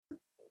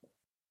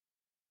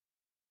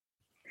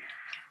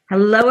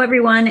Hello,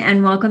 everyone,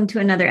 and welcome to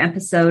another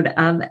episode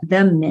of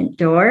the Mint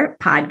Door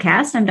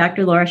podcast. I'm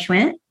Dr. Laura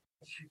Schwint.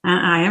 And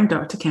I am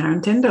Dr.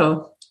 Karen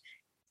Tyndall.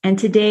 And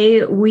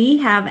today we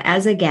have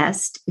as a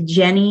guest,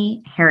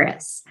 Jenny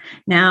Harris.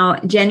 Now,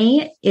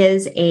 Jenny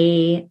is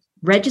a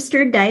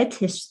registered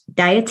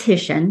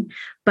dietitian,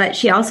 but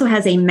she also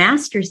has a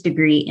master's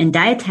degree in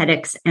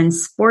dietetics and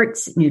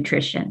sports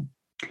nutrition.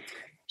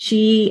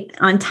 She,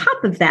 on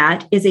top of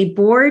that, is a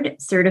board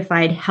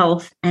certified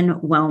health and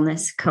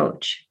wellness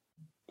coach.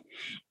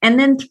 And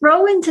then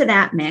throw into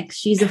that mix,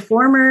 she's a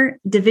former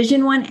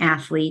Division I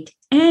athlete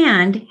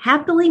and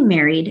happily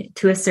married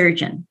to a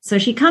surgeon. So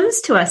she comes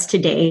to us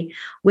today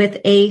with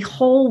a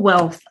whole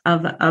wealth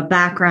of a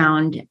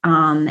background,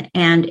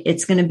 and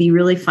it's going to be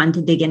really fun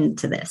to dig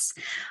into this.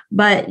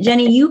 But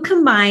Jenny, you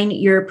combine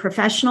your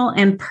professional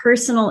and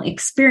personal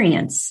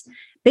experience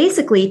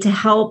basically to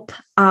help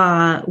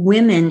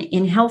women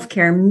in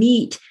healthcare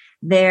meet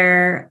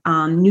their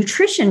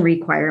nutrition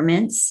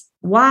requirements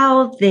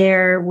while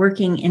they're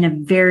working in a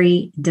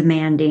very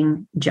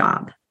demanding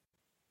job.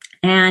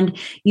 And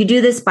you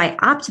do this by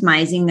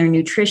optimizing their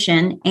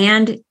nutrition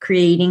and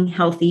creating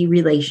healthy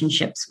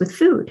relationships with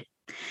food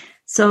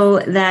so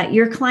that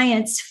your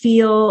clients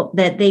feel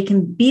that they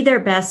can be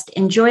their best,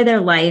 enjoy their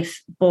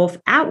life,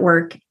 both at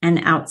work and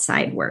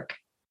outside work.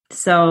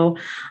 So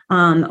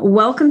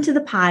welcome to the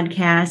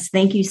podcast.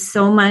 Thank you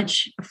so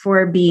much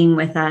for being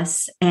with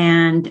us.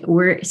 And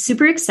we're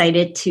super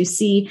excited to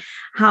see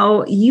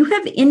how you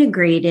have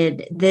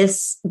integrated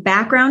this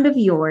background of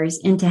yours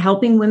into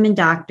helping women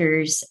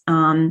doctors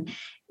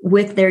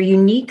with their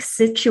unique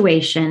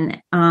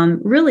situation,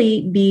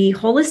 really be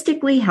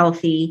holistically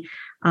healthy,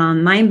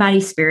 mind, body,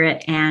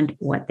 spirit, and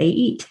what they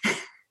eat.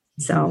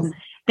 So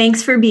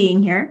thanks for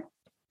being here.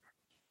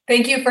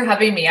 Thank you for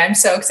having me. I'm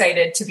so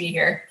excited to be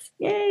here.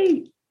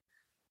 Yay.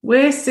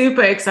 We're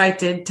super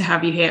excited to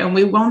have you here. And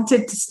we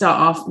wanted to start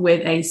off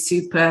with a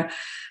super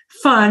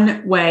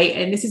fun way.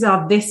 And this is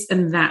our this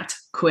and that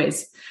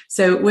quiz.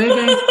 So we're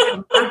going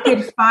to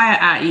rapid fire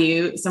at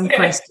you some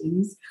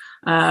questions.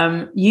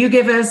 You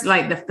give us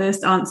like the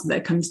first answer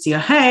that comes to your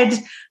head.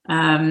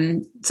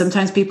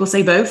 Sometimes people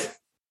say both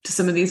to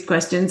some of these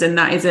questions, and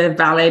that is a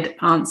valid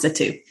answer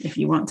too. If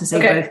you want to say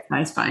both,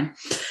 that is fine.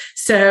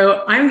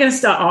 So I'm going to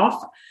start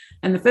off.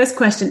 And the first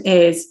question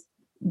is,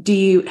 do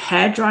you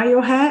hair dry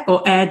your hair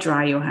or air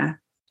dry your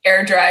hair?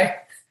 Air dry.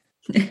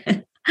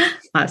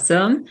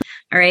 Awesome.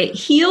 All right.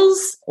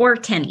 Heels or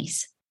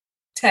tennies?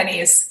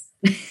 Tennies.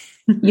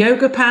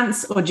 Yoga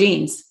pants or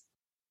jeans?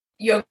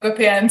 Yoga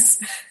pants.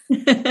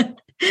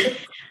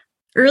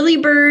 Early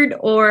bird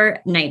or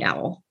night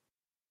owl?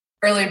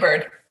 Early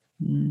bird.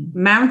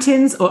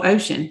 Mountains or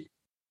ocean?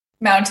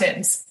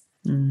 Mountains.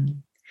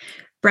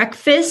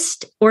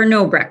 Breakfast or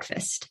no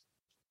breakfast?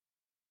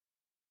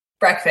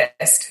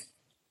 Breakfast.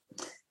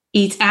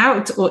 Eat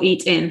out or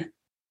eat in?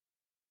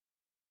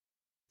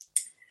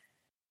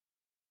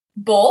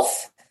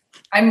 Both.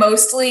 I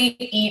mostly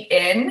eat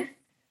in,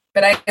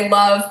 but I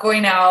love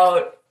going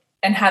out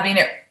and having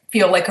it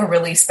feel like a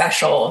really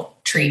special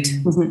treat.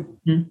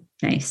 Mm-hmm.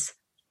 Nice.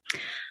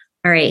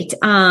 All right.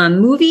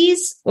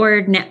 Movies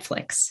or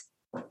Netflix?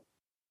 I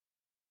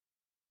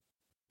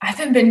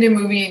haven't been to a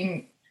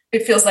movie,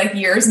 it feels like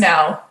years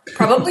now.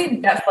 Probably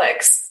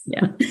Netflix.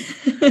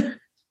 Yeah.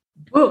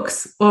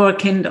 Books or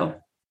Kindle?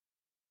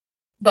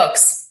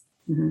 Books.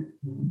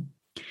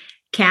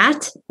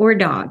 Cat or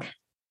dog?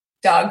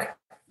 Dog.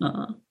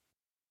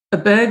 A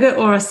burger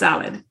or a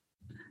salad?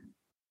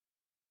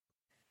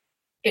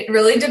 It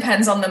really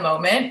depends on the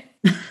moment.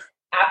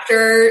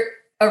 After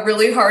a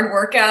really hard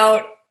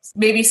workout,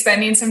 maybe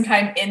spending some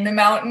time in the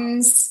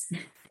mountains,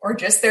 or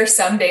just there's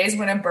some days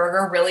when a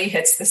burger really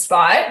hits the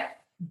spot.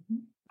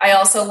 I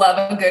also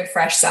love a good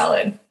fresh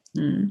salad.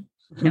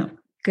 No,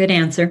 good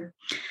answer.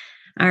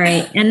 All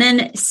right. And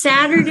then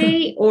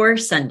Saturday or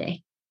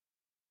Sunday?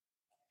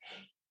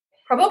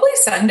 Probably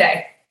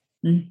Sunday.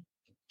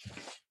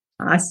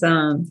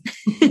 Awesome.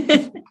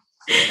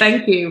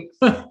 Thank you.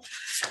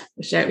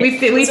 We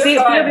feel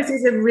this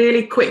is a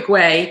really quick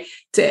way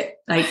to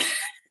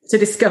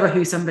discover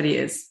who somebody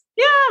is.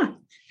 Yeah.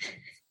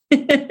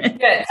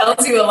 It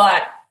tells you a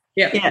lot.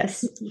 Yeah.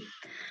 Yes.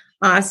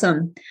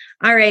 Awesome.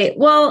 All right.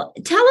 Well,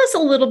 tell us a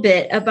little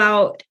bit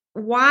about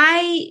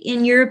why,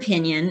 in your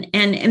opinion,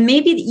 and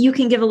maybe you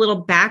can give a little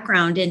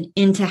background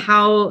into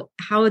how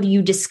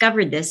you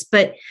discovered this,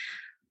 but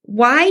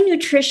why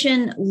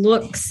nutrition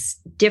looks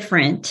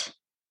different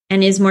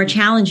and is more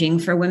challenging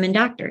for women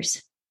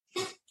doctors.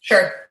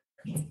 Sure.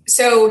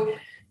 So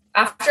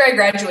after I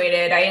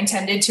graduated, I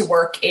intended to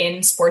work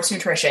in sports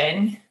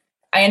nutrition.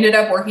 I ended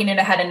up working in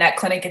a head and neck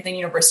clinic at the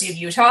University of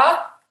Utah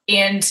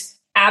and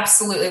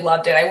absolutely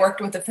loved it. I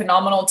worked with a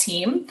phenomenal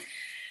team.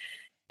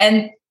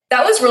 And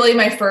that was really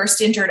my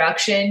first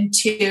introduction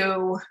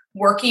to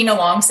working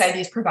alongside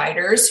these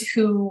providers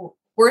who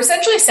were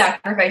essentially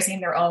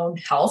sacrificing their own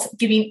health,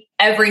 giving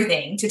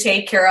everything to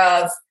take care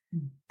of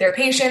their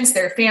patients,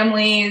 their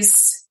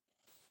families,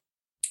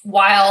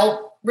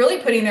 while really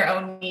putting their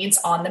own needs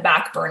on the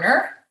back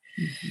burner.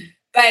 Mm-hmm.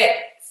 But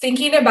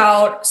thinking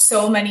about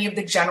so many of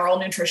the general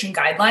nutrition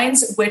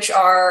guidelines, which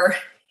are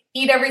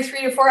eat every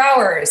 3 to 4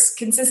 hours,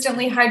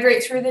 consistently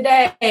hydrate through the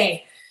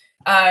day,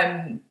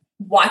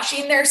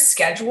 watching their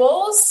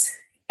schedules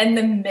and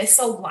the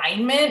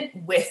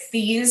misalignment with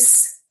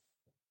these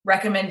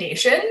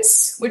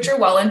recommendations, which are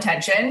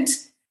well-intentioned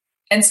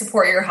and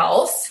support your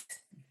health,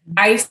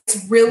 I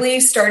really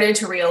started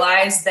to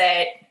realize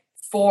that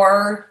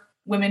for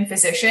women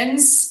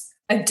physicians,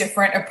 a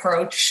different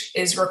approach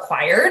is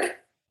required.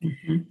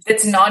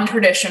 It's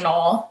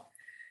non-traditional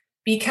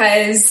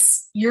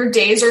because your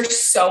days are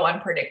so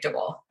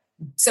unpredictable.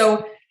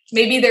 So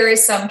maybe there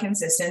is some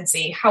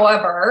consistency.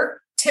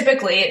 However,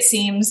 typically it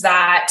seems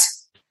that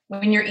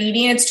when you're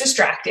eating, it's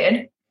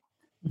distracted,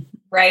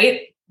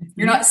 right?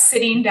 You're not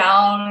sitting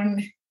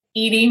down,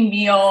 eating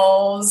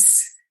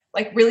meals,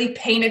 like really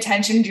paying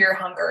attention to your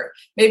hunger.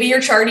 Maybe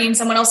you're charting,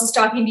 someone else is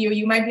talking to you,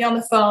 you might be on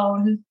the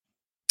phone.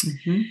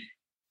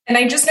 And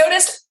I just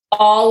noticed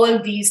all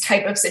of these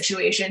type of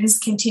situations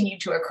continue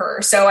to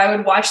occur. So I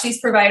would watch these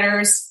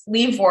providers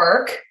leave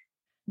work,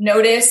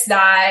 notice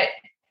that,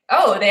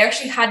 oh, they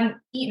actually hadn't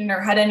eaten or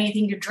had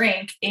anything to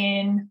drink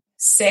in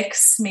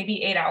 6,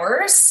 maybe 8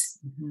 hours.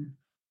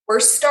 We're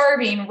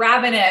starving,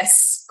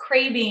 ravenous,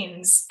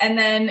 cravings. And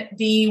then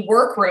the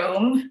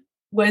workroom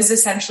was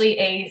essentially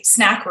a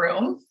snack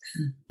room.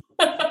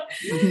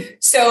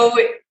 So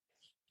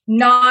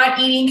not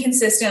eating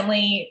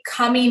consistently,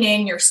 coming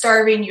in, you're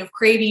starving, you have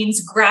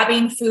cravings,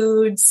 grabbing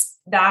foods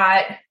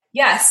that,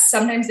 yes,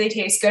 sometimes they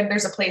taste good.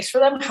 There's a place for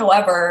them.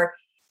 However,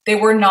 they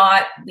were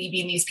not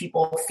leaving these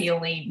people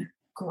feeling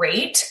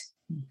great.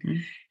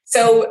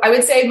 So I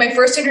would say my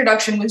first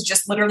introduction was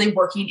just literally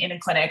working in a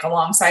clinic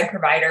alongside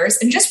providers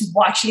and just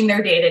watching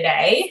their day to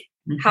day,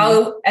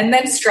 and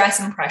then stress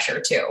and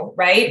pressure too,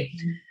 right?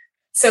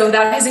 So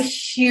that has a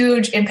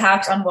huge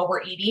impact on what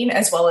we're eating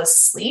as well as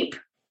sleep.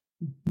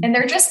 And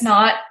they're just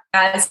not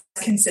as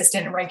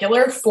consistent and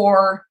regular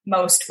for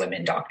most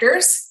women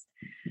doctors.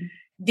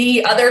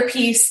 The other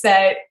piece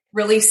that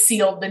really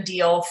sealed the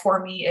deal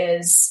for me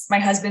is my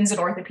husband's an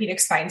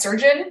orthopedic spine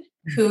surgeon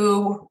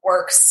who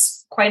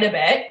works quite a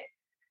bit.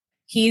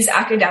 He's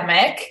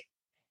academic,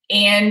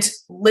 and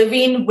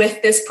living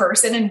with this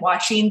person and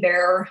watching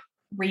their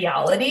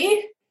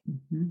reality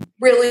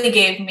really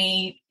gave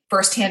me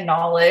firsthand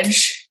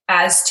knowledge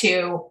as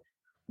to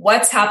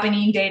what's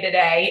happening day to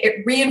day.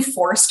 It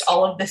reinforced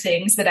all of the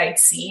things that I'd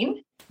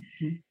seen.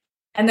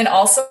 And then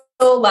also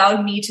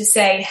allowed me to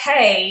say,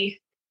 hey,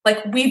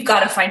 like, we've got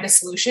to find a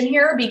solution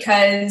here,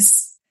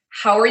 because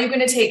how are you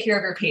going to take care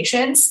of your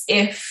patients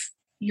if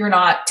you're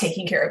not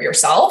taking care of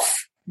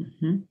yourself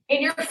and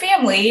your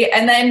family?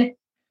 And then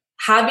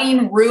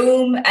having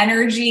room,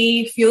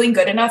 energy, feeling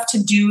good enough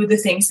to do the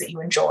things that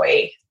you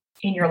enjoy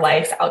in your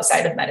life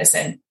outside of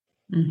medicine.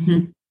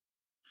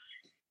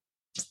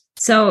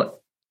 So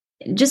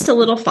just a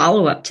little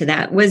follow-up to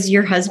that. Was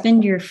your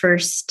husband your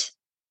first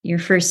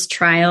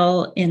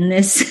trial in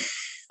this?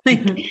 No,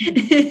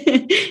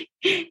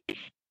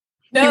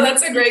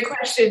 that's a great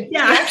question.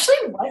 Yeah. He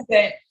actually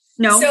wasn't.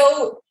 No.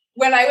 So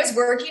when I was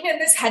working in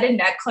this head and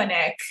neck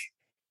clinic,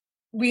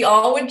 we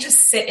all would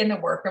just sit in the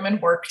workroom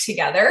and work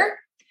together.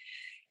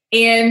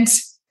 And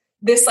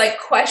this like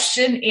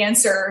question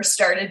answer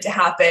started to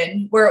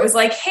happen where it was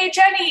like, hey,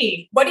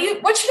 Jenny, what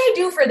should I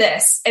do for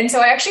this? And so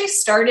I actually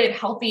started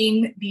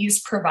helping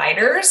these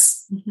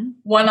providers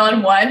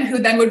one-on-one, who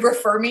then would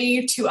refer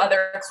me to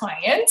other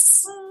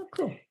clients. Oh,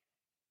 cool.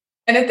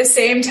 And at the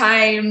same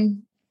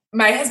time,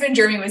 my husband,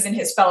 Jeremy, was in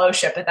his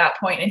fellowship at that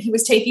point, and he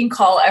was taking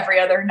call every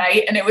other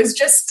night. And it was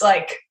just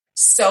like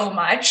so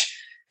much.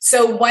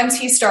 So once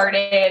he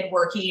started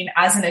working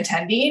as an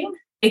attending,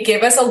 it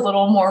gave us a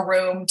little more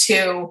room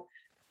to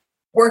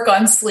work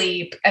on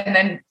sleep and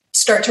then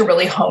start to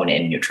really hone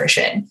in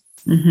nutrition.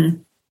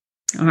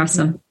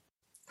 Awesome.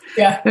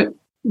 Yeah. But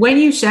when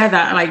you share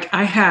that, like,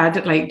 I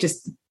had like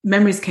just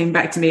memories came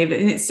back to me. And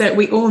it's so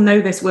we all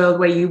know this world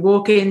where you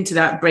walk into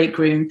that break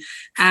room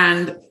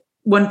and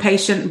one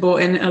patient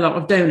brought in a lot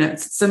of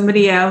donuts.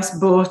 Somebody else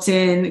brought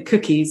in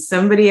cookies.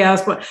 Somebody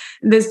else brought,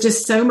 there's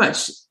just so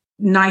much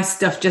nice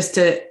stuff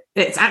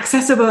it's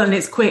accessible and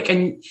it's quick.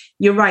 And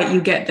you're right. You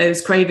get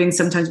those cravings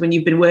sometimes when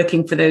you've been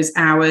working for those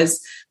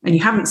hours and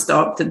you haven't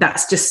stopped.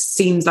 That just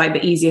seems like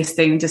the easiest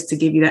thing just to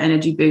give you that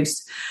energy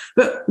boost.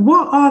 But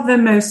what are the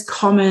most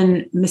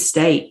common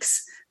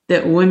mistakes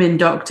that women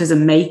doctors are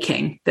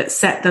making that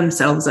set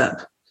themselves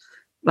up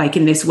like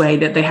in this way,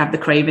 that they have the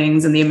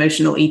cravings and the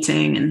emotional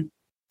eating? And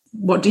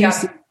what do you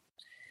see?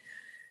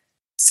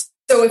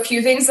 So a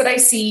few things that I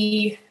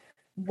see,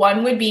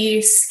 one would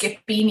be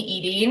skipping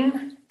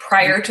eating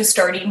prior to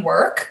starting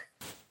work.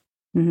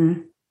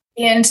 And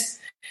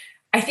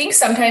I think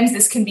sometimes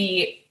this can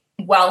be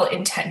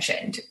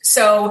well-intentioned.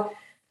 So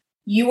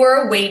you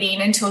are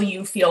waiting until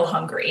you feel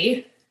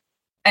hungry.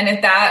 And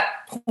at that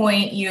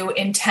point, you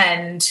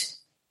intend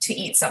to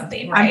eat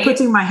something, right? I'm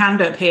putting my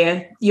hand up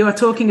here. You are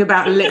talking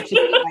about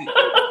literally.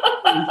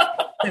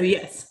 So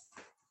yes.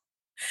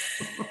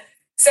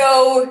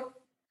 So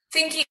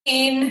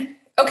thinking,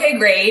 okay,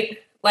 great.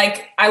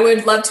 Like, I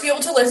would love to be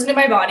able to listen to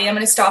my body. I'm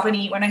going to stop and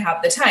eat when I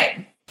have the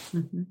time.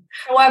 Mm-hmm.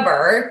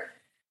 However,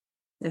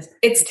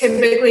 it's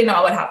typically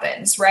not what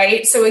happens,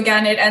 right? So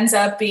again, it ends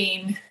up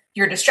being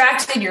you're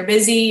distracted, you're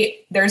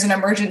busy, there's an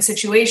emergent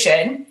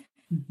situation.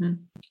 Mm-hmm.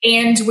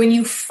 And when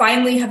you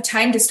finally have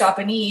time to stop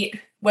and eat,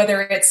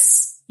 whether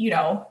it's,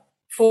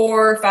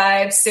 4,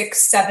 5,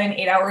 6, 7,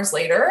 8 hours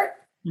later,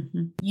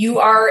 mm-hmm. you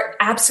are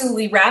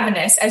absolutely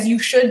ravenous, as you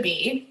should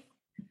be.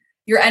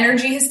 Your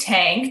energy is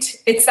tanked.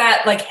 It's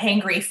that like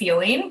hangry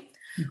feeling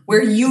mm-hmm.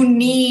 where you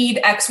need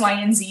X, Y,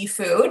 and Z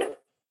food.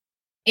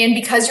 And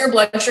because your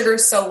blood sugar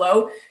is so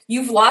low,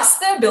 you've lost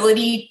the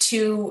ability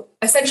to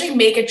essentially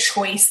make a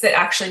choice that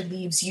actually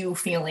leaves you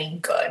feeling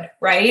good,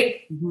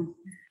 right? Mm-hmm.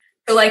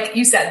 So like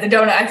you said, the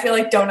donut, I feel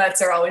like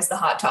donuts are always the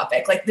hot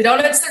topic. Like the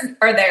donuts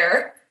are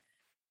there.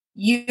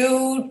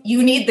 You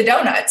need the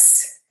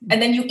donuts. And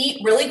then you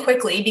eat really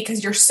quickly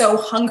because you're so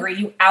hungry.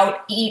 You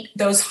out eat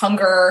those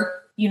hunger,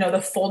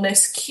 the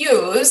fullness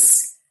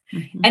cues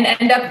mm-hmm. and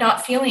end up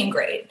not feeling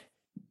great.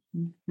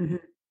 Mm-hmm.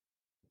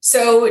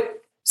 So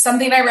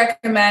something I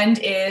recommend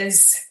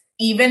is,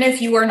 even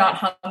if you are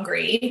not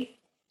hungry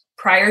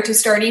prior to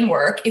starting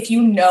work, if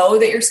you know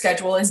that your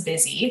schedule is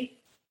busy,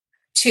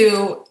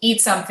 to eat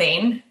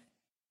something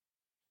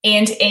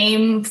and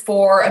aim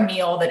for a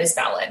meal that is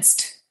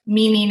balanced,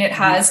 meaning it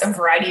has a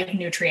variety of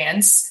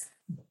nutrients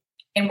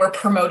and we're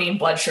promoting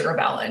blood sugar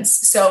balance.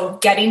 So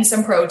getting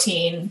some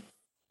protein,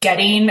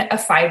 getting a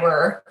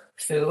fiber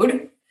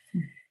food.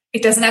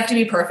 It doesn't have to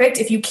be perfect.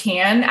 If you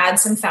can, add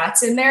some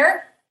fats in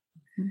there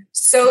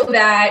so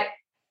that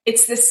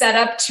it's the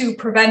setup to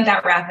prevent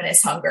that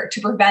ravenous hunger,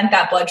 to prevent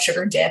that blood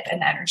sugar dip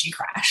and energy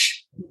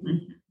crash.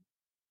 Mm-hmm.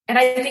 And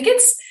I think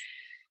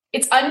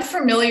it's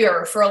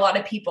unfamiliar for a lot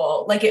of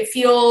people. Like, it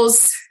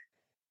feels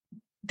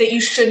that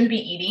you shouldn't be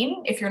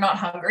eating if you're not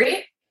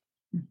hungry.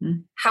 Mm-hmm.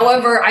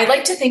 However, I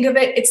like to think of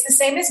it's the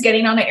same as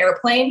getting on an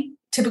airplane.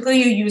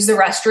 Typically you use the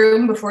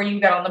restroom before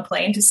you get on the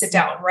plane to sit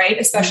down, right?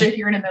 Especially mm-hmm. if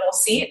you're in a middle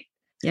seat.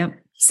 Yep.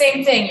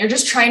 Same thing. You're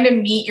just trying to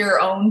meet your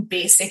own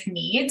basic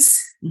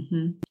needs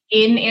mm-hmm.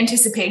 in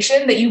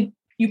anticipation that you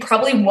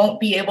probably won't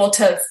be able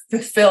to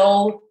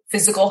fulfill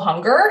physical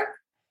hunger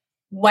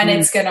when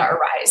it's going to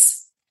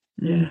arise.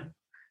 Yeah.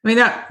 I mean,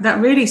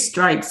 that really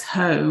strikes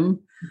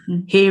home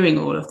mm-hmm. hearing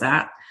all of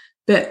that.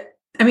 But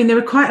I mean, there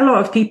are quite a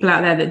lot of people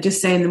out there that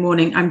just say in the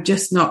morning, I'm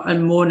just not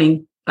I'm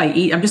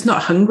just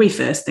not hungry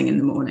first thing in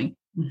the morning.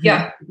 Mm-hmm.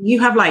 Yeah. You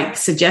have like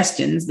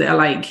suggestions that are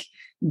like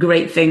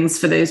great things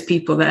for those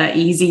people that are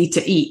easy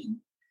to eat.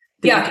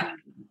 Yeah.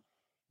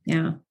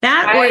 Yeah.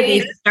 Or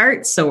they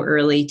start so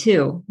early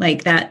too.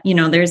 Like that,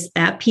 there's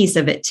that piece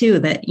of it too,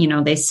 that,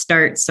 they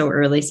start so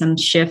early. Some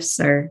shifts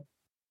are.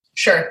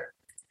 Sure.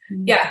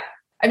 Yeah.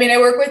 I mean, I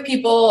work with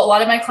people, a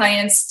lot of my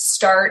clients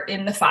start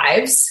in the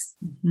 5s.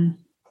 Mm-hmm.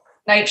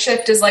 Night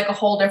shift is like a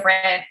whole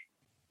different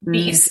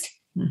beast.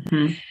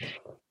 Mm-hmm.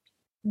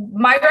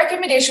 My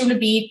recommendation would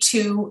be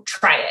to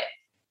try it.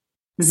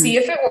 Mm-hmm. See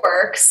if it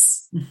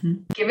works, mm-hmm.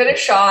 give it a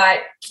shot,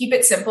 keep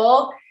it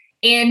simple,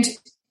 and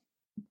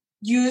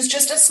use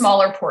just a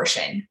smaller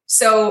portion.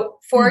 So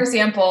for mm-hmm.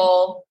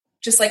 example,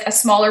 just like a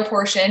smaller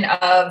portion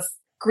of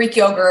Greek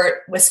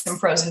yogurt with some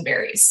frozen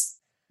berries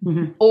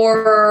mm-hmm.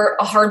 or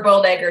a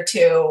hard-boiled egg or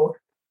two,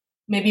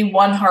 maybe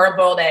one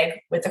hard-boiled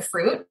egg with a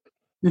fruit.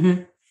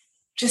 Mm-hmm.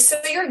 Just so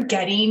you're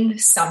getting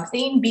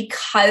something,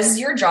 because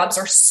your jobs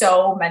are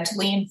so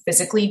mentally and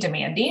physically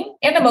demanding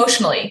and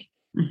emotionally.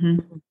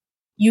 Mm-hmm.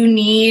 You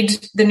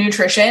need the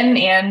nutrition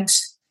and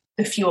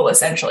the fuel,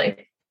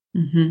 essentially.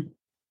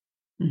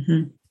 Mm-hmm.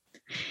 Mm-hmm.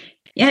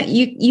 Yeah,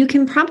 you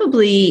can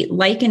probably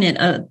liken it,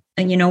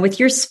 with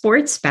your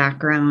sports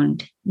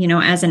background,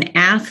 as an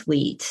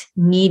athlete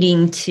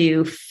needing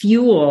to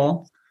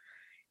fuel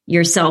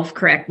yourself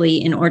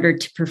correctly in order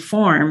to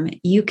perform.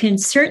 You can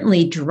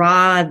certainly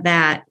draw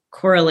that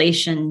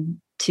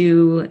correlation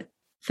to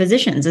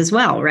physicians as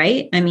well,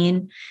 right? I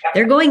mean,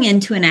 they're going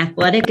into an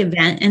athletic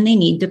event and they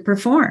need to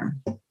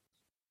perform.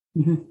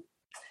 Mm-hmm.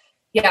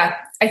 Yeah,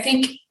 I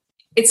think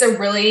it's a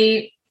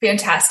really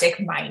fantastic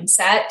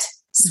mindset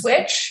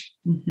switch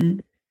mm-hmm.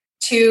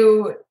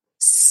 to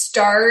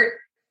start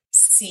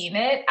seeing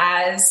it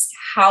as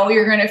how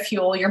you're going to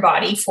fuel your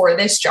body for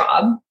this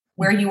job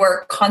where you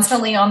are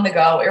constantly on the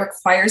go. It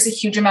requires a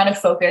huge amount of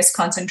focus,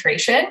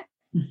 concentration.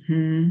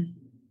 Mm-hmm.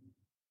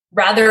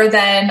 Rather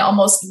than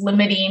almost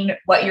limiting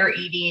what you're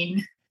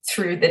eating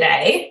through the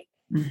day.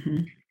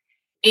 Mm-hmm.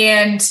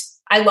 And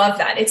I love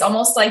that. It's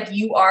almost like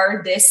you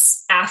are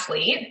this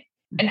athlete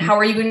mm-hmm. and how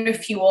are you going to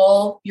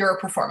fuel your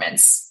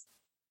performance?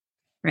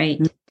 Right.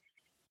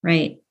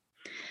 Right.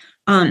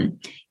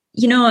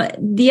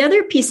 The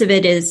other piece of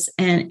it is,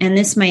 and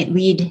this might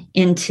lead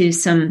into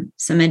some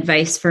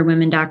advice for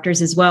women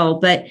doctors as well,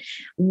 but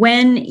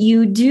when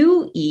you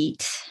do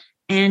eat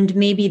and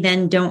maybe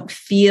then don't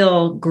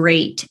feel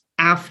great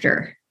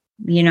after,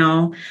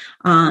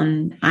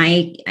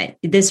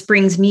 this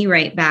brings me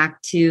right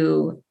back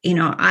to,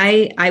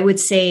 I would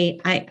say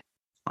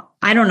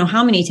I don't know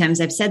how many times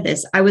I've said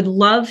this. I would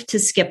love to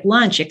skip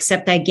lunch,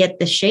 except I get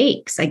the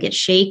shakes. I get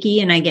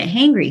shaky and I get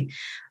hangry.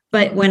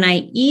 But when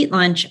I eat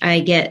lunch, I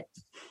get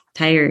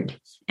tired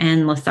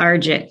and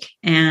lethargic.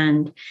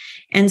 And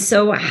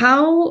so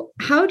how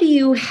do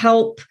you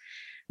help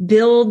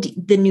build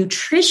the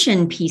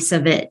nutrition piece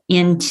of it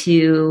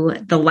into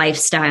the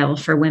lifestyle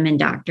for women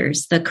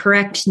doctors, the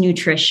correct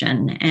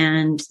nutrition,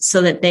 and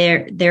so that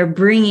they're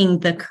bringing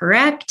the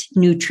correct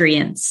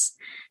nutrients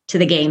to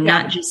the game,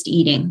 not just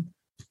eating?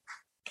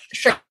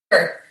 Sure.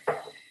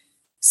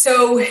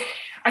 So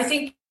I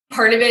think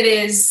part of it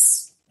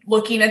is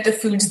looking at the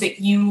foods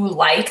that you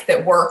like,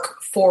 that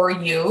work for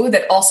you,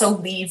 that also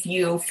leave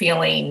you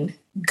feeling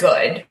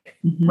good,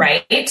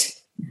 right?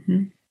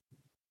 Mm-hmm.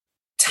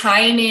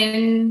 Tying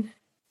in,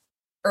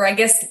 or I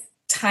guess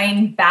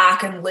tying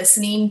back and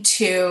listening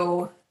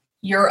to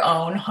your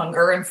own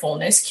hunger and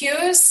fullness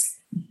cues.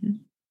 Mm-hmm.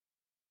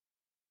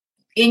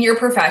 In your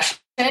profession,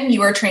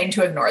 you are trained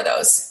to ignore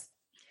those.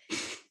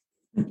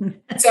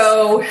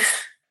 So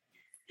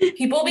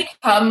people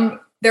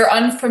they're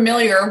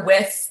unfamiliar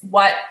with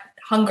what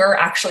hunger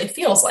actually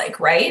feels like,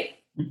 right?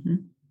 Mm-hmm.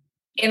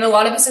 And a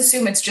lot of us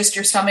assume it's just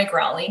your stomach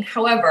growling.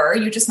 However,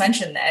 you just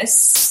mentioned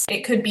this.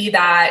 It could be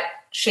that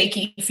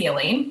shaky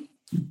feeling,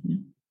 mm-hmm.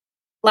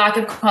 lack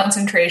of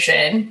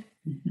concentration.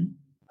 Mm-hmm.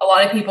 A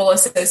lot of people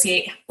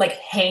associate like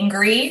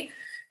hangry,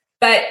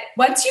 but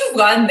once you've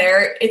gone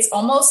there, it's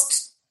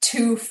almost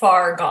too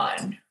far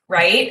gone,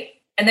 right?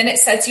 And then it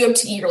sets you up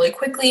to eat really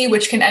quickly,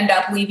 which can end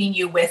up leaving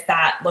you with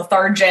that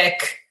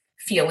lethargic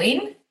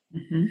feeling.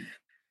 Mm-hmm.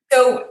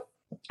 So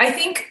I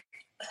think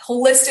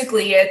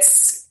holistically,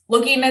 it's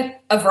looking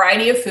at a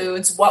variety of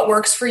foods, what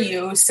works for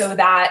you so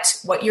that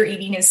what you're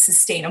eating is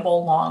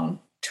sustainable long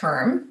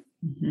term,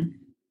 mm-hmm.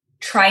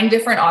 trying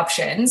different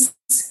options,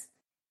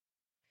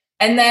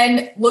 and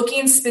then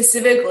looking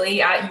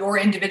specifically at your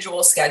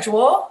individual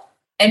schedule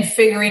and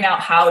figuring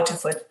out how to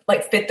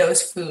fit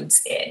those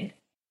foods in.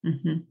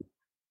 Mm-hmm.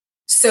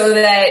 So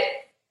that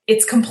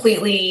it's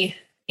completely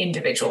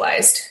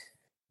individualized.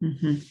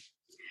 Mm-hmm.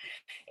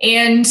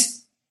 And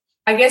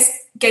I guess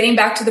getting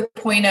back to the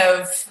point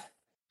of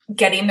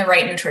getting the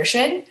right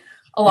nutrition,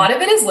 a lot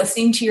of it is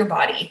listening to your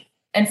body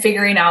and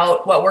figuring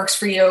out what works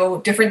for you.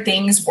 Different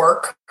things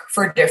work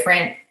for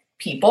different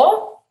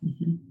people.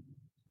 Mm-hmm.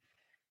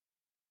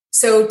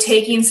 So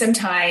taking some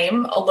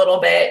time, a little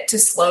bit, to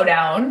slow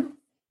down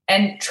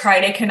and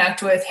try to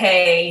connect with,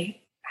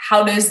 hey,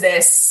 how does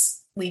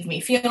this leave me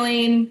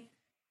feeling?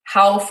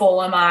 How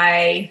full am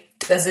I?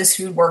 Does this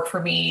food work for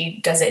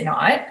me? Does it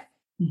not?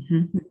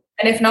 Mm-hmm.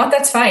 And if not,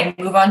 that's fine.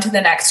 Move on to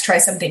the next, try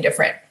something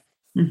different.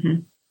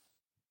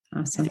 Mm-hmm.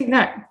 Awesome. I think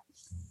that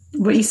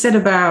what you said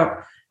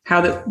about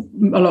how a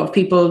lot of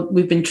people,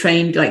 we've been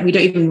trained, like we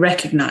don't even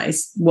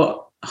recognize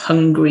what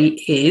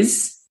hungry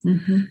is.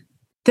 Mm-hmm.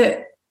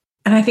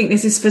 And I think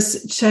this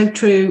is so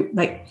true.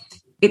 Like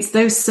it's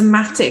those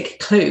somatic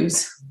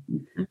clues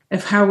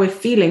of how we're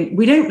feeling.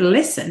 We don't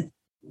listen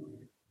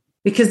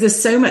because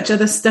there's so much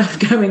other stuff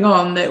going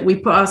on that we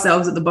put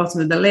ourselves at the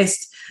bottom of the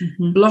list,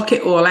 mm-hmm. block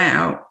it all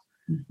out,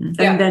 mm-hmm.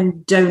 and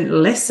then don't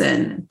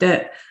listen.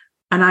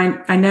 And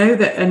I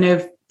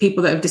know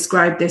people that have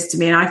described this to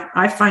me, and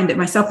I find it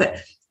myself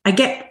that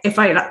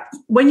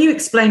when you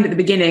explained at the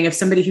beginning of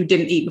somebody who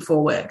didn't eat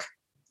before work,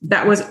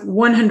 that was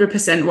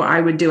 100% what I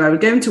would do. I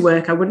would go into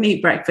work. I wouldn't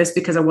eat breakfast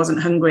because I wasn't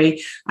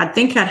hungry. I'd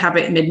think I'd have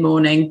it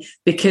mid-morning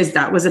because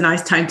that was a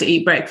nice time to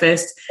eat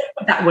breakfast.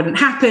 That wouldn't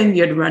happen.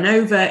 You'd run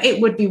over.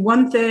 It would be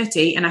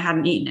 1:30 and I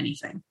hadn't eaten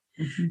anything.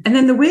 Mm-hmm. And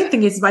then the weird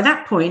thing is by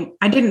that point,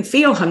 I didn't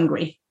feel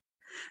hungry.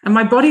 And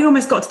my body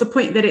almost got to the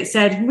point that it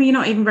said, well, you're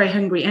not even very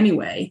hungry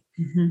anyway.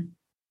 Mm-hmm.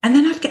 And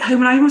then I'd get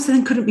home and I almost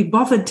then couldn't be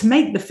bothered to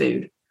make the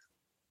food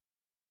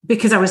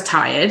because I was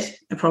tired,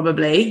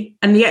 probably.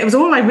 And yet it was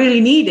all I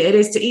really needed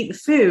is to eat the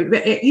food.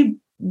 But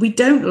we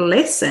don't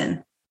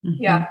listen.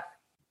 Mm-hmm. Yeah.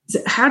 So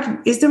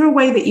is there a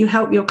way that you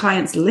help your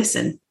clients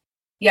listen?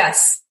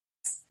 Yes.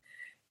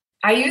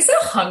 I use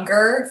a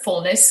hunger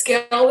fullness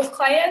scale with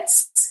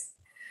clients.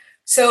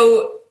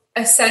 So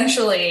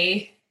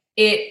essentially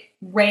it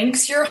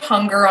ranks your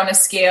hunger on a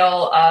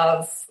scale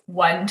of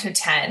 1 to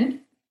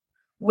 10,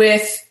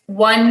 with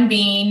 1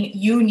 being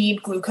you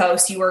need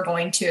glucose, you are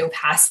going to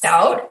pass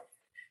out.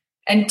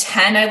 And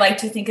 10, I like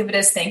to think of it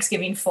as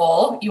Thanksgiving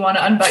full. You want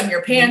to unbutton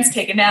your pants,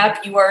 take a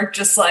nap. You are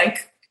just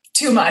like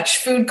too much,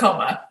 food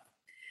coma.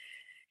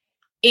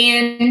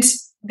 And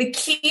the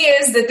key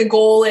is that the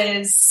goal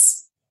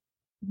is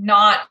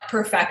not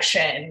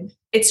perfection.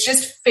 It's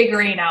just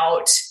figuring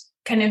out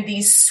kind of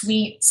these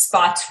sweet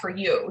spots for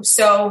you.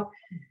 So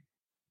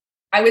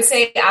I would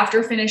say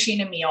after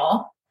finishing a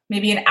meal,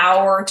 maybe an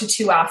hour to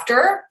 2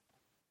 after,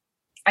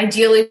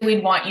 ideally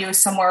we'd want you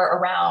somewhere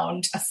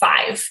around a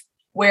 5.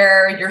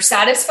 Where you're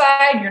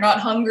satisfied, you're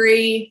not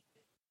hungry,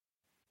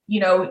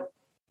 you feel like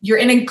you're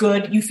in a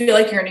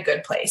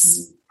good place.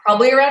 Mm-hmm.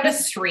 Probably around a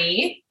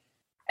 3.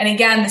 And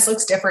again, this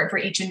looks different for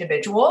each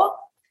individual.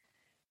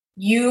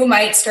 You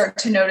might start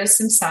to notice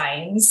some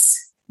signs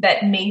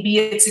that maybe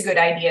it's a good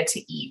idea to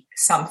eat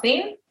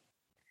something.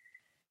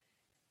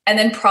 And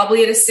then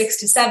probably at a 6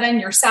 to 7,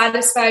 you're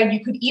satisfied.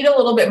 You could eat a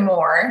little bit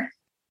more,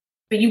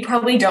 but you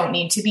probably don't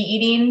need to be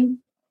eating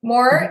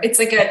more. Mm-hmm. It's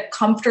like a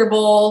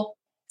comfortable,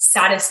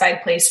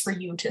 satisfied place for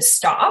you to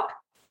stop.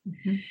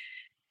 Mm-hmm.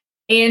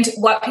 And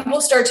what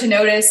people start to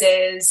notice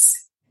is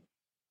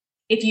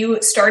if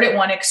you start at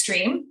one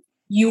extreme,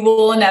 you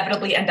will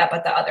inevitably end up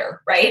at the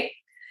other, right?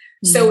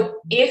 Mm-hmm. So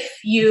if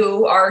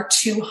you are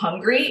too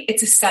hungry,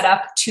 it's a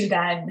setup to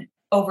then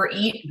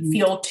overeat, mm-hmm.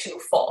 feel too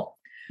full.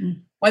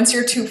 Mm-hmm. Once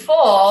you're too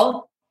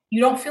full, you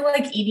don't feel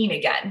like eating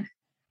again.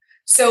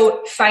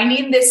 So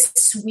finding this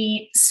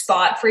sweet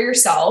spot for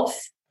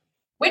yourself,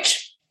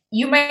 which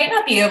you might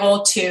not be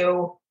able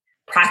to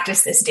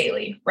practice this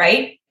daily,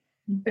 right?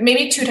 But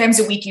maybe 2 times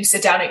a week, you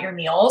sit down at your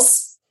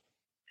meals,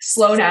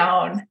 slow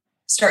down,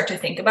 start to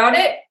think about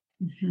it.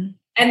 Mm-hmm.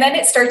 And then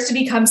it starts to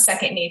become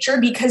second nature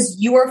because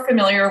you are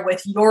familiar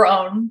with your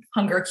own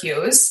hunger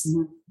cues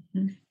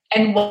mm-hmm.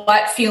 and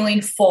what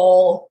feeling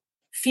full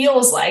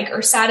feels like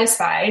or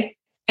satisfied.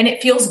 And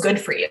it feels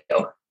good for you.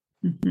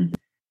 Mm-hmm.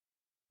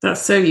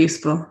 That's so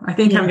useful. I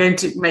think I'm going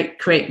to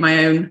create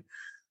my own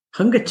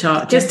hunger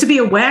chart just to be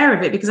aware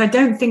of it, because I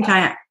don't think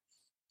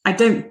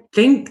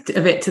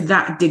of it to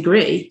that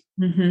degree.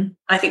 Mm-hmm.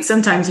 I think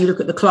sometimes you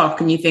look at the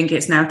clock and you think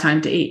it's now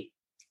time to eat.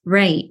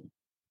 Right.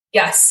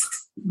 Yes.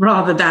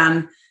 Rather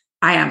than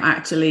I am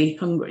actually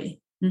hungry.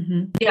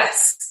 Mm-hmm.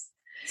 Yes.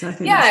 So I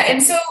think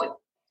and so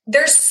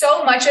there's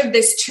so much of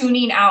this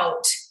tuning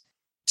out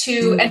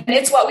to, and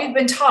it's what we've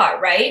been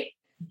taught, right?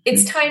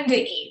 It's time to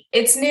eat.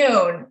 It's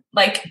noon,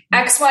 like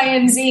X, Y,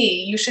 and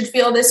Z. You should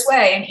feel this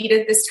way and eat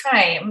at this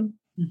time.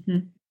 Mm-hmm.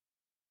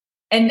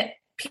 And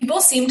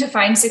people seem to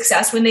find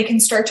success when they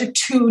can start to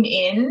tune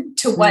in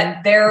to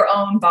what their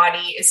own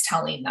body is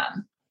telling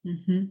them.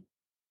 Mm-hmm.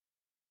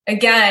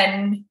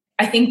 Again,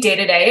 I think day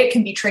to day, it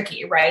can be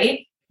tricky,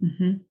 right?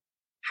 Mm-hmm.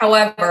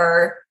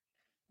 However,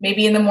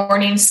 maybe in the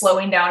morning,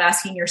 slowing down,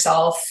 asking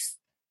yourself,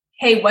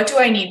 hey, what do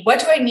I need?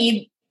 What do I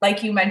need,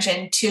 like you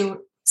mentioned,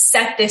 to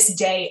set this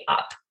day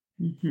up?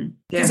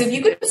 Because if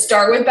you could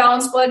start with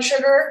balanced blood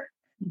sugar,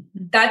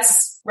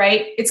 that's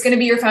right. It's going to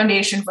be your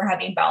foundation for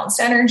having balanced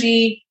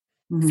energy,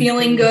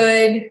 feeling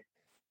good.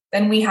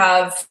 Then we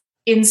have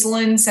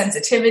insulin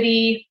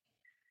sensitivity.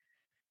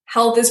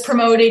 Health is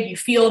promoted. You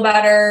feel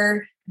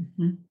better.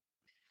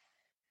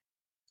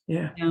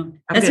 Yeah.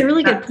 That's a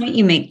really good point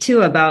you make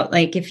too about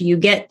like, if you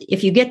get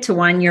to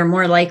 1, you're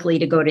more likely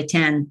to go to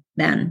 10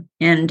 then.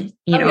 And,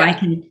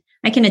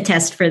 I can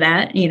attest for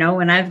that.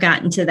 When I've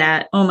gotten to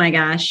that, oh my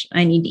gosh,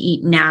 I need to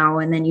eat now.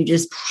 And then you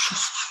just,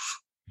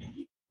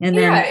 and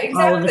then exactly.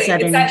 all of a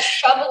sudden. It's that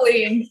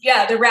shoveling.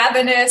 Yeah. The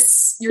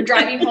ravenous, you're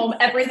driving home.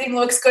 Everything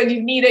looks good.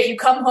 You need it. You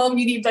come home,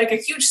 you need like a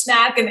huge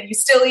snack and then you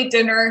still eat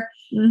dinner.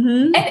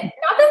 Mm-hmm. And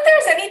not that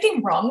there's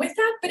anything wrong with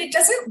that, but it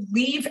doesn't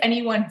leave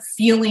anyone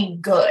feeling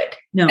good.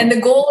 No. And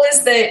the goal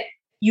is that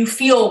you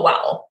feel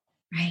well.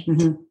 Right.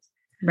 Mm-hmm.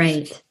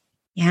 Right.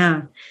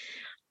 Yeah.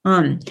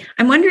 I'm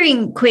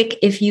wondering quick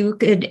if you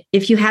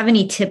have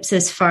any tips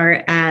as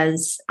far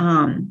as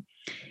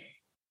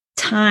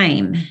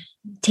time,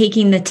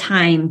 taking the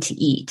time to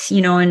eat,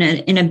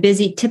 in a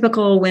busy,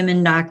 typical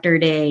women doctor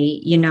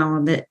day,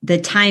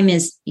 the time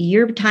is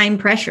your time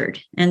pressured.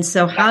 And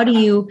so how do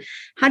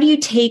you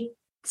take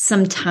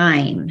some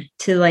time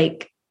to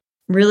like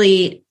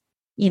really,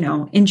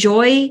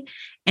 enjoy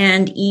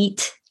and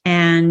eat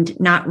and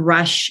not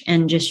rush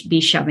and just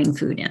be shoving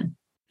food in?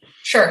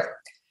 Sure.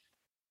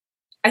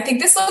 I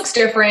think this looks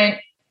different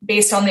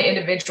based on the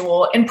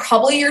individual and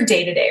probably your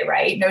day-to-day,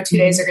 right? No 2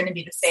 days are going to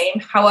be the same.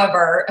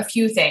 However, a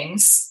few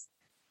things.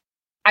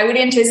 I would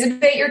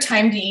anticipate your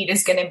time to eat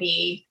is going to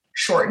be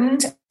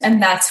shortened,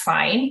 and that's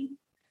fine.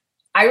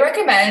 I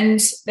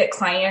recommend that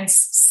clients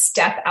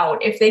step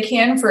out if they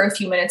can for a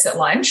few minutes at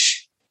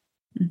lunch,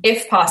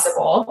 if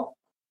possible.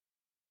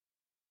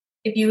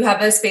 If you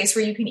have a space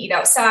where you can eat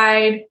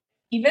outside,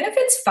 even if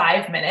it's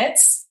 5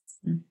 minutes,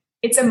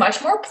 it's a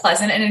much more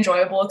pleasant and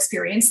enjoyable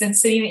experience than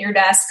sitting at your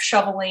desk,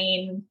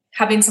 shoveling,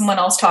 having someone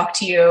else talk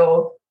to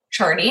you,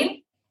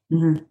 charting.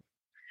 Mm-hmm.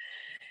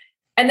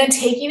 And then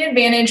taking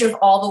advantage of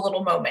all the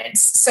little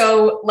moments.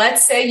 So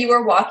let's say you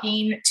are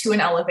walking to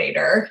an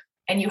elevator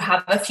and you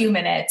have a few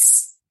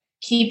minutes,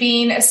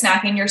 keeping a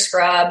snack in your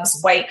scrubs,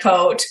 white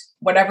coat,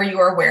 whatever you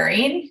are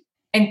wearing,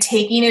 and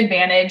taking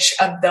advantage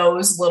of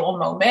those little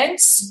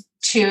moments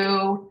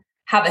to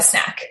have a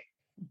snack.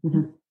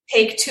 Mm-hmm.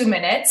 Take 2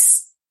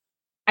 minutes.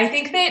 I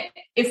think that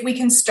if we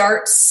can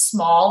start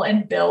small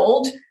and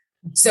build,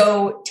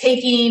 so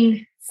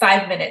taking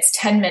 5 minutes,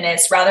 10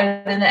 minutes,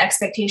 rather than the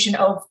expectation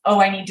of,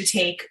 I need to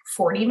take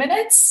 40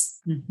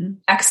 minutes. Mm-hmm.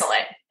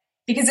 Excellent.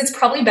 Because it's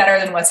probably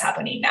better than what's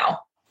happening now.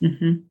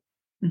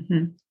 Mm-hmm.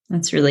 Mm-hmm.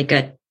 That's really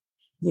good.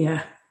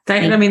 Yeah.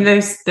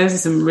 Those are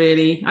some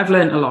really, I've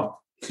learned a lot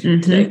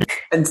today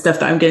and stuff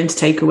that I'm going to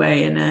take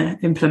away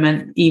and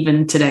implement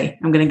even today.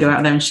 I'm going to go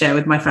out there and share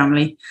with my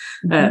family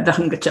the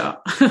hunger chart.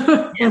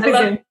 I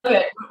love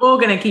it. We're all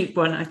going to keep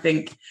one, I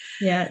think.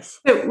 Yes.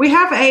 So we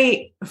have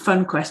a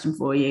fun question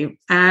for you.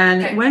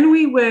 And when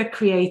we were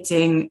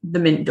creating the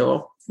Mint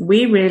Door,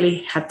 we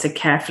really had to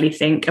carefully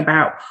think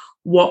about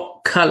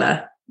what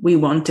color we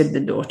wanted the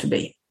door to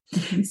be.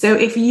 Mm-hmm. So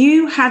if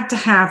you had to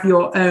have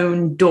your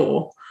own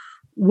door,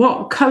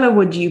 what color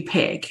would you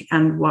pick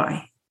and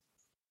why?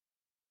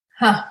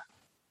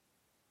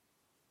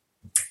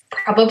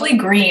 Probably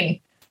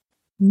green.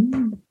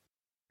 Mm.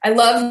 I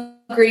love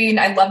green.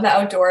 I love the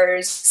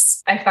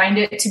outdoors. I find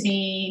it to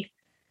be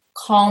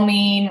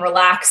calming,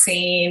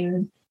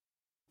 relaxing.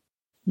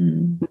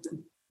 Mm.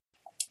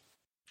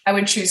 I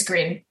would choose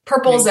green.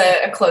 Purple's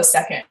a close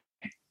second.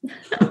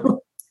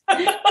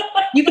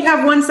 You could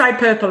have one side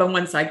purple and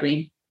one side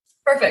green.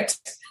 Perfect.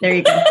 There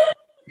you go.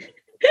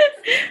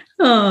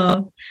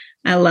 Oh,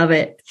 I love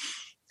it.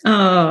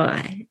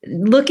 Oh,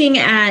 looking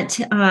at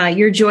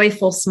your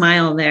joyful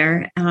smile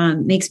there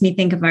makes me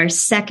think of our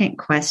second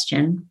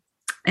question.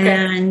 Okay.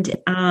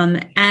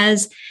 And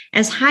as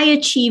high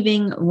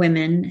achieving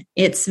women,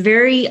 it's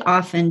very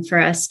often for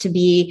us to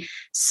be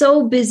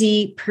so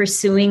busy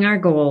pursuing our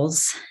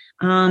goals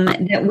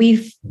that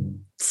we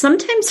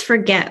sometimes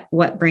forget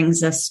what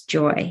brings us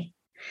joy.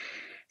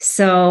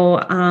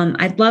 So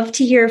I'd love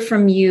to hear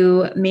from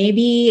you,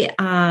 maybe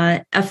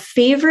a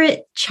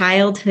favorite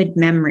childhood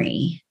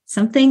memory,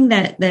 something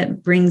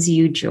that brings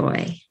you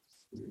joy.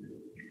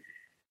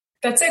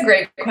 That's a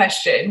great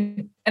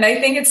question. And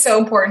I think it's so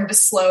important to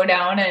slow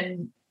down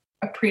and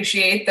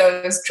appreciate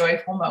those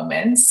joyful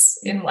moments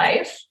in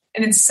life.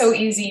 And it's so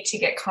easy to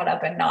get caught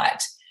up and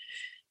not.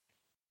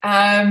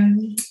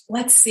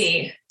 Let's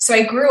see. So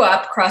I grew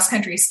up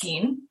cross-country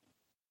skiing,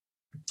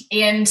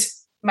 and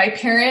my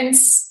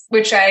parents,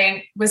 which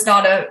I was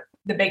not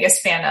the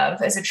biggest fan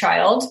of as a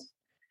child,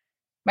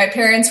 my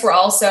parents were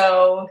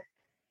also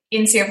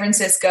in San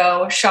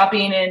Francisco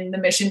shopping in the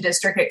Mission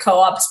District at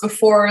Co-ops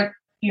before,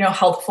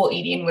 healthful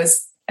eating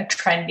was a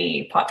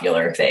trendy,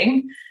 popular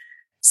thing.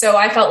 So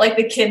I felt like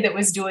the kid that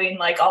was doing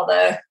like all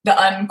the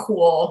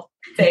uncool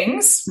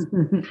things.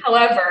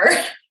 However,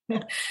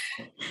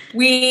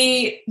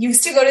 we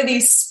used to go to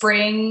these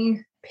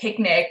spring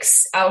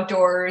picnics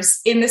outdoors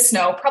in the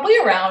snow, probably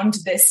around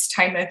this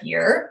time of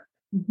year,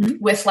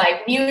 with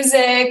like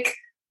music,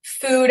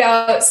 food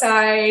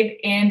outside,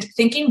 and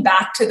thinking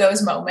back to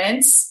those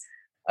moments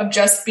of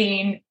just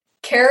being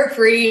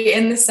carefree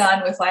in the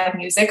sun with live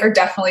music are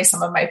definitely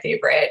some of my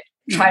favorite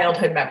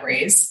childhood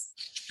memories.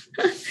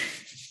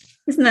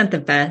 Isn't that the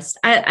best?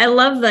 I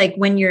love like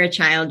when you're a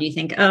child, you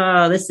think,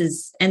 oh, this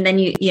is, and then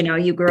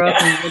you grow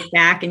up and look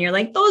back and you're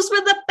like, those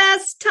were the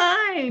best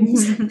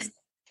times.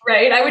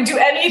 Right. I would do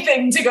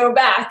anything to go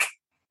back.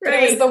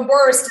 Right. It was the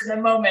worst in the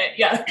moment.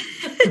 Yeah.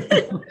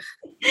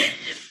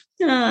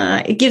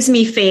 It gives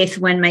me faith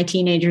when my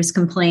teenagers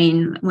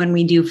complain when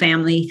we do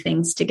family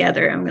things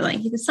together. I'm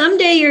like,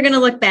 someday you're going to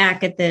look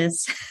back at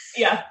this.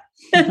 Yeah.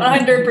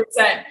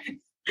 100%.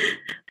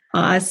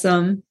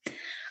 Awesome.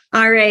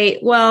 All right.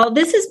 Well,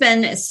 this has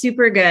been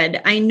super good.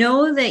 I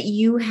know that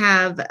you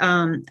have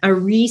a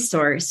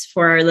resource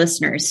for our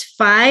listeners,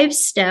 5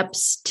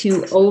 steps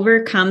to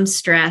overcome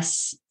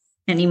stress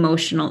and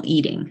emotional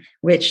eating,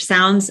 which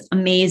sounds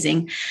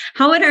amazing.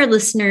 How would our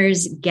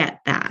listeners get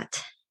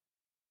that?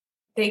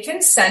 They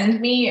can send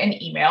me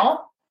an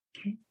email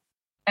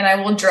and I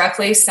will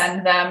directly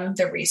send them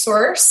the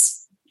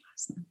resource.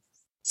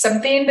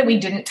 Something that we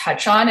didn't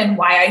touch on and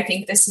why I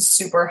think this is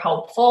super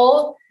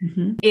helpful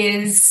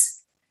is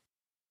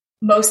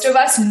most of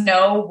us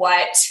know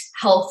what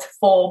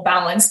healthful,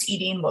 balanced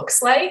eating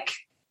looks like.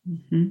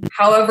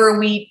 However,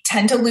 we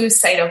tend to lose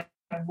sight of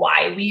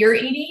why we are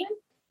eating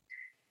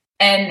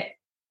and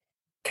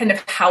kind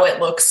of how it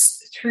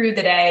looks through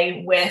the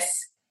day with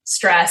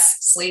stress,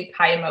 sleep,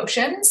 high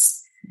emotions.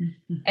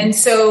 And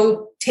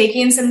so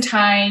taking some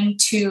time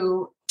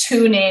to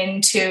tune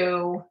in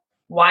to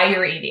why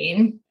you're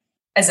eating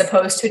as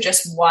opposed to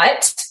just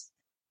what,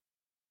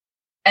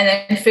 and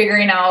then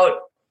figuring out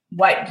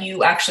what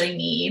you actually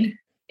need,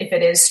 if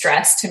it is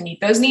stress, to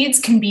meet those needs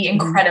can be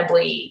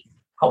incredibly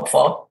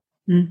helpful.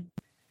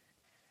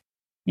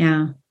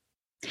 Yeah.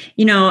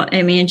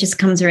 It just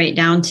comes right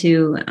down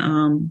to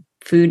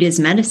food is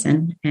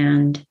medicine,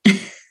 and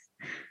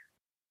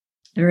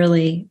a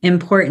really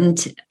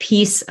important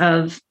piece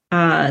of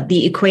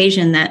the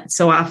equation that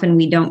so often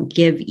we don't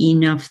give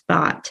enough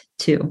thought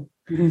to.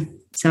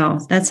 So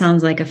that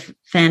sounds like a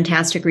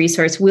fantastic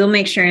resource. We'll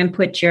make sure and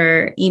put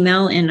your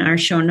email in our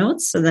show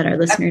notes so that our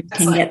listeners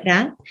can get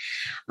that.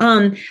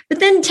 But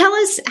then tell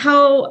us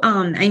how,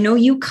 I know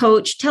you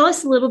coach, tell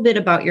us a little bit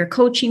about your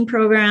coaching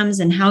programs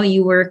and how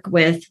you work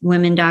with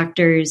women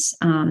doctors,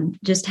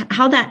 just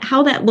how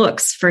that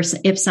looks for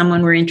if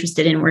someone were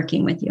interested in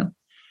working with you.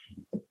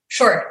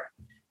 Sure.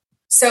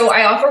 So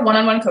I offer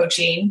one-on-one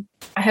coaching.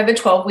 I have a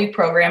 12-week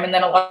program, and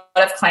then a lot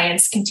of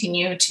clients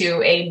continue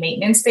to a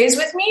maintenance phase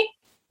with me.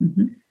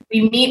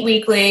 We meet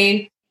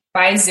weekly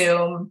by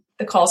Zoom.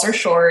 The calls are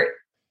short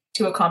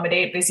to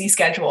accommodate busy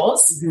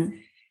schedules.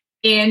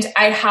 And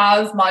I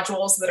have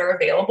modules that are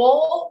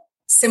available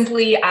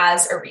simply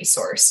as a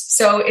resource.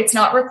 So it's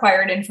not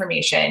required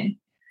information,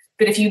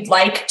 but if you'd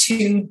like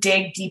to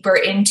dig deeper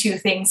into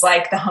things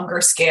like the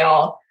hunger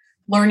scale,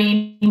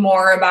 learning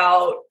more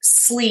about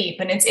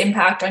sleep and its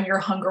impact on your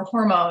hunger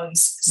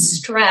hormones,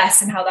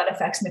 stress, and how that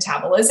affects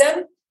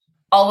metabolism.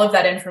 All of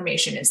that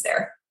information is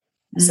there.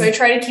 So I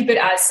try to keep it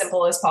as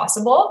simple as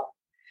possible.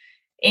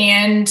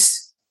 And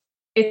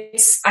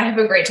I have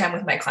a great time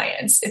with my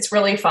clients. It's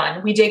really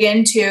fun. We dig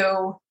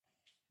into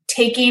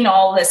taking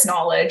all this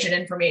knowledge and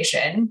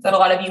information that a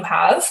lot of you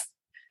have,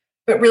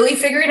 but really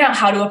figuring out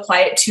how to apply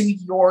it to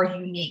your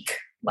unique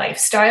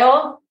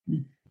lifestyle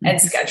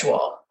and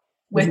schedule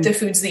with the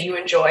foods that you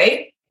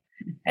enjoy.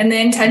 And the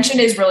intention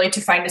is really to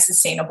find a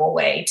sustainable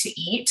way to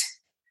eat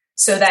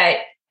so that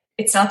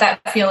it's not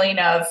that feeling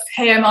of,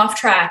 hey, I'm off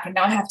track and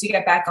now I have to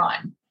get back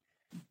on.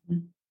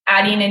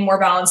 Adding in more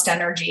balanced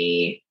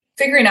energy,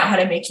 figuring out how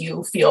to make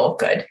you feel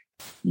good.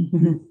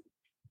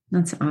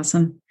 That's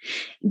awesome.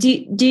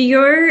 Do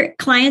your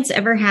clients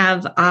ever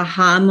have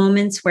aha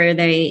moments where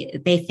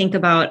they think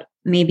about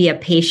maybe a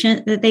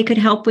patient that they could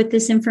help with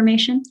this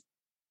information?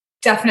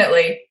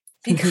 Definitely.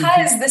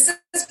 Because this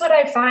is what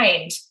I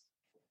find.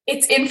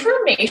 It's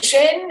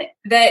information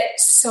that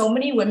so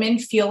many women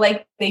feel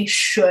like they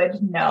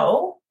should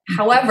know.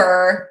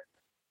 However,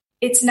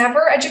 it's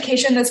never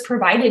education that's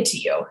provided to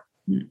you.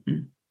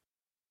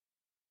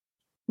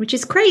 Which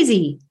is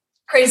crazy.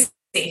 Crazy.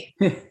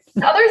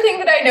 The other thing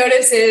that I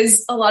notice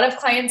is a lot of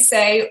clients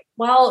say,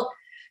 well,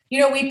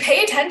 we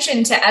pay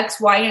attention to X,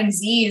 Y, and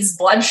Z's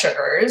blood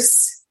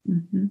sugars.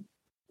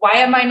 Why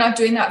am I not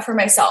doing that for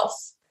myself?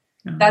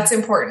 That's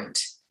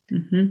important.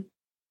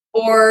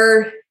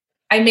 Or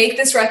I make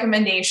this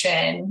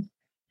recommendation.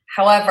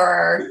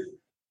 However,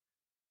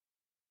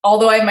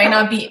 although I might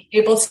not be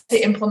able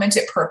to implement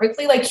it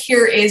perfectly, like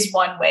here is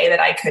one way that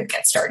I could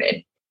get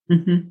started.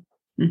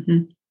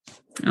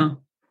 Oh,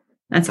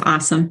 that's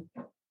awesome.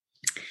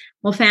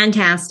 Well,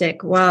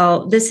 fantastic.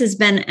 Well, this has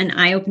been an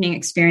eye-opening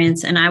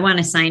experience, and I want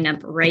to sign up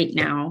right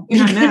now.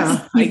 I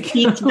know. You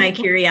piqued my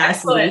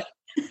curiosity.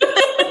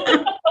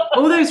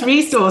 All those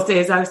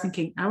resources, I was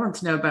thinking, I want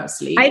to know about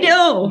sleep. I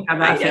know. How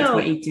that affects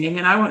my eating,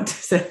 and I want to.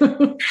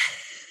 So.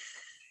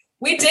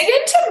 We dig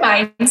into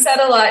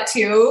mindset a lot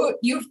too.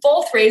 You've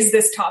both raised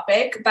this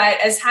topic, but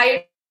as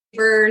high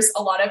achievers,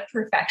 a lot of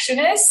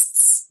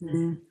perfectionists,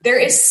 there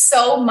is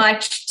so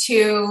much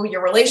to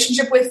your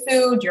relationship with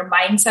food, your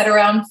mindset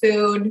around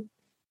food,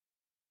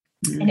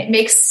 and it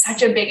makes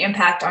such a big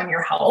impact on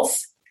your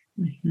health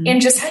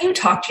and just how you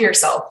talk to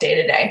yourself day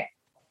to day.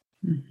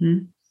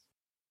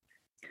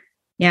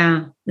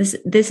 Yeah, this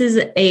is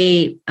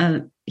a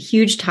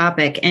huge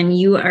topic, and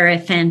you are a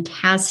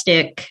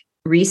fantastic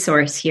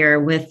resource here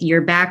with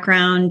your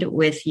background,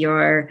 with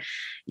your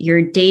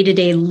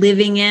day-to-day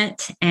living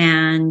it.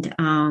 And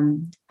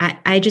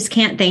I just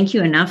can't thank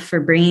you enough for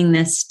bringing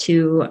this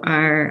to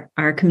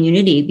our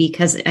community,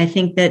 because I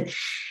think that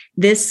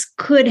this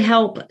could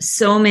help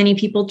so many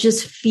people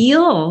just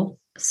feel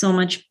so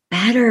much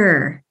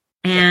better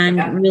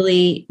and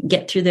really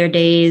get through their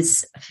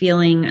days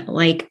feeling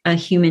like a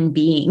human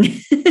being.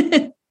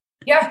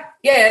 Yeah.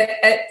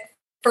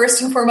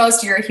 First and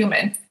foremost, you're a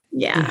human.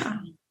 Yeah.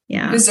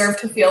 You deserve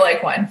to feel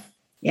like one.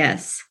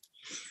 Yes.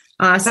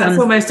 Awesome. That's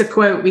almost a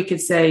quote we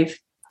could say.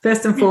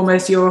 First and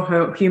foremost,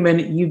 you're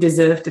human. You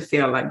deserve to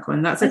feel like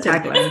one. That's a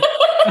tagline.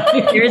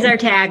 Here's our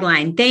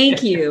tagline.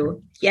 Thank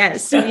you.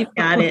 Yes, we've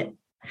got it.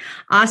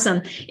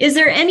 Awesome. Is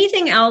there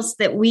anything else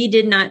that we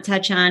did not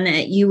touch on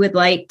that you would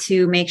like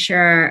to make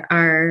sure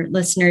our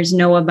listeners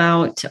know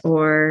about,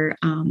 or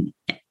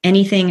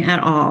anything at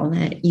all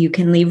that you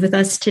can leave with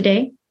us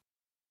today?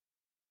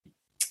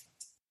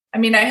 I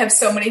mean, I have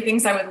so many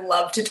things I would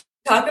love to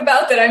talk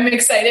about that I'm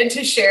excited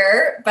to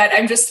share, but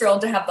I'm just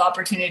thrilled to have the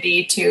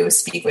opportunity to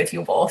speak with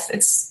you both.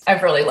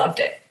 I've really loved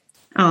it.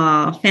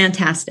 Oh,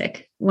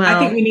 fantastic. Well, I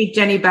think we need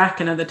Jenny back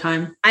another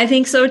time. I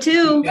think so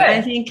too. Good.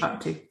 I think,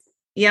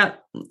 yeah,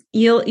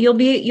 you'll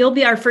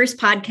be our first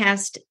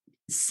podcast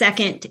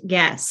second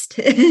guest,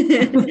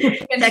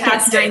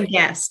 second time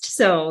guest.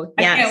 So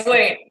yes. I can't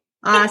wait.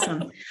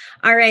 Awesome.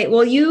 All right.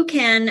 Well, you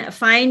can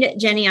find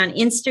Jenny on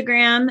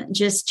Instagram,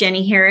 just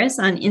Jenny Harris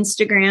on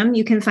Instagram.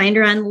 You can find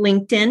her on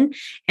LinkedIn,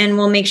 and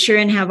we'll make sure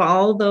and have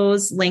all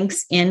those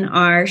links in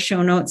our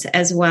show notes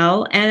as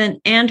well.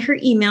 And her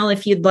email,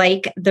 if you'd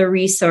like the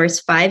resource,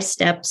 5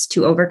 Steps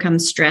to Overcome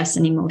Stress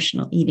and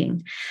Emotional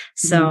Eating.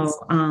 So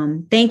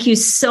thank you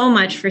so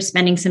much for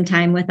spending some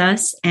time with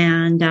us.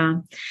 And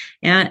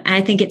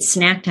I think it's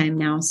snack time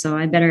now, so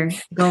I better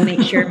go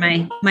make sure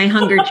my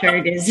hunger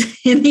chart is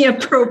in the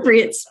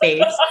appropriate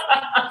space.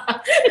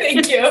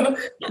 Thank you.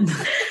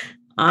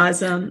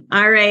 Awesome.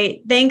 All right.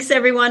 Thanks,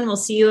 everyone. We'll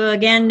see you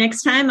again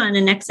next time on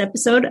the next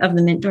episode of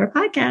the Mint Door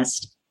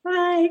Podcast.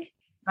 Bye.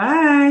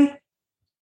 Bye.